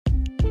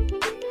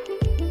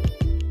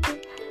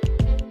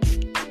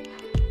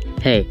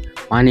Hey,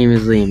 my name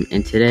is Liam,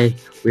 and today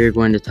we are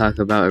going to talk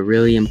about a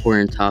really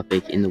important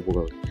topic in the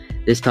world.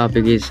 This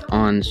topic is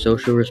on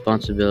social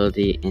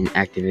responsibility and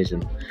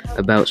activism,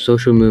 about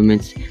social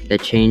movements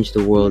that change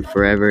the world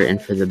forever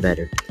and for the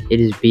better.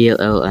 It is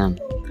BLM.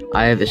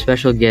 I have a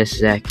special guest,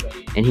 Zach,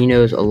 and he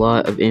knows a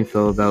lot of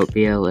info about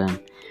BLM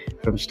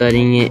from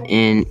studying it,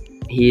 and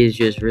he is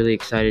just really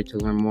excited to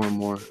learn more and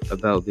more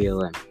about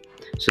BLM.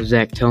 So,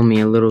 Zach, tell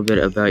me a little bit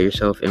about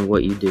yourself and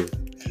what you do.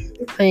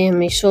 I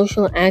am a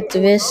social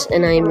activist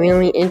and I am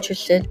really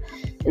interested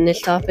in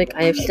this topic.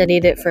 I have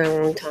studied it for a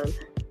long time.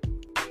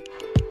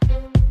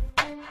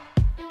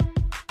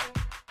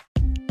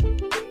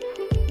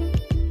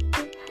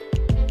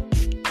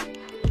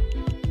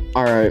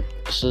 Alright,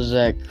 so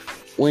Zach,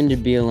 when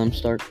did BLM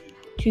start?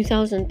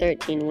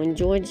 2013, when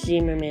George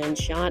Zimmerman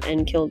shot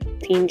and killed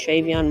teen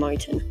Trayvon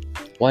Martin.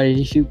 Why did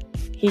he shoot?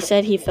 He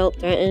said he felt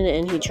threatened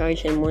and he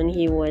charged him when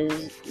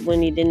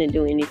he didn't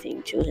do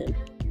anything to him.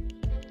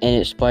 And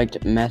it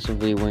spiked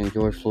massively when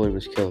George Floyd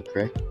was killed,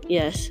 correct?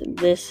 Yes,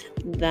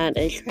 that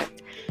is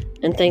correct.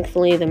 And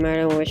thankfully the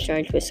murderer was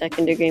charged with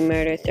second-degree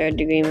murder,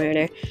 third-degree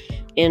murder,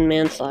 and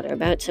manslaughter,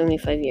 about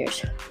 75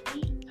 years.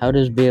 How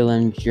does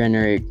BLM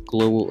generate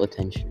global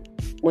attention?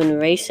 When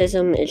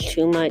racism is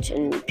too much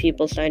and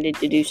people started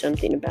to do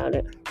something about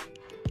it.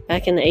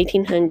 Back in the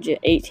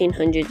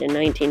 1800s and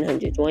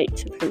 1900s, white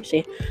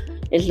supremacy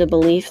is the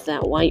belief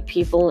that white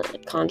people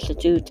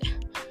constitute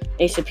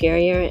a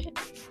superior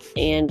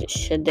and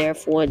should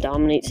therefore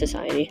dominate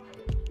society.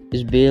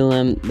 Is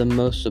BLM the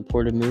most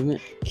supported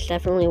movement? It's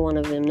definitely one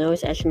of them. Now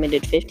it's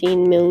estimated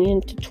 15 million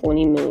to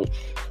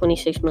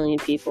 26 million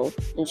people,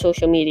 and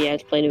social media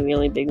has played a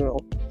really big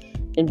role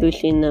in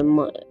boosting the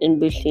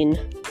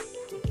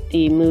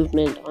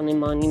movement on a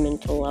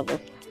monumental level.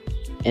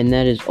 And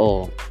that is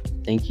all.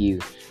 Thank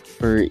you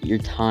for your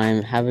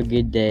time. Have a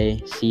good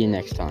day. See you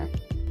next time.